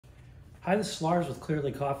Hi, this is Lars with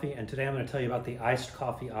Clearly Coffee, and today I'm going to tell you about the iced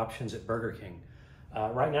coffee options at Burger King.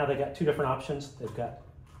 Right now they got two different options. They've got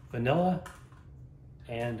vanilla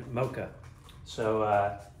and mocha.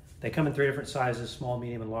 So they come in three different sizes, small,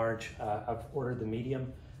 medium, and large. I've ordered the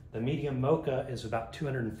medium. The medium mocha is about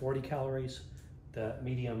 240 calories. The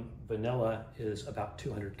medium vanilla is about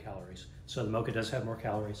 200 calories. So the mocha does have more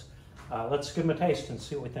calories. Let's give them a taste and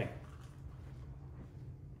see what we think.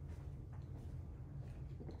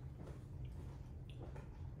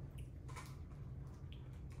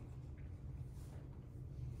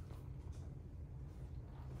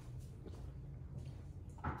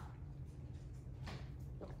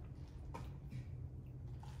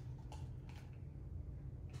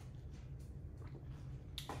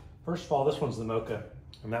 First of all, this one's the mocha,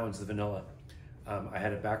 and that one's the vanilla. I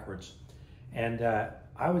had it backwards. And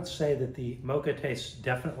I would say that the mocha tastes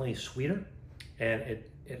definitely sweeter, and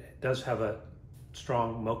it does have a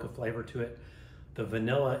strong mocha flavor to it. The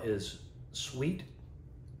vanilla is sweet,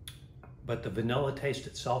 but the vanilla taste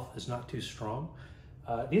itself is not too strong.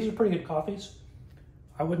 These are pretty good coffees.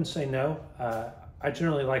 I wouldn't say no. I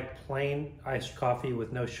generally like plain iced coffee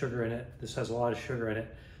with no sugar in it. This has a lot of sugar in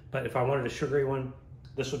it, but if I wanted a sugary one,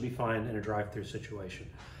 this would be fine in a drive-through situation.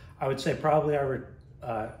 I would say probably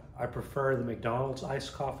I prefer the McDonald's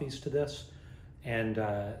iced coffees to this, and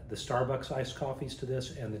the Starbucks iced coffees to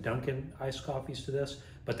this, and the Dunkin' iced coffees to this,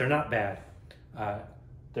 but they're not bad.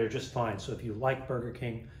 They're just fine. So if you like Burger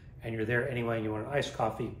King and you're there anyway and you want an iced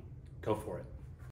coffee, go for it.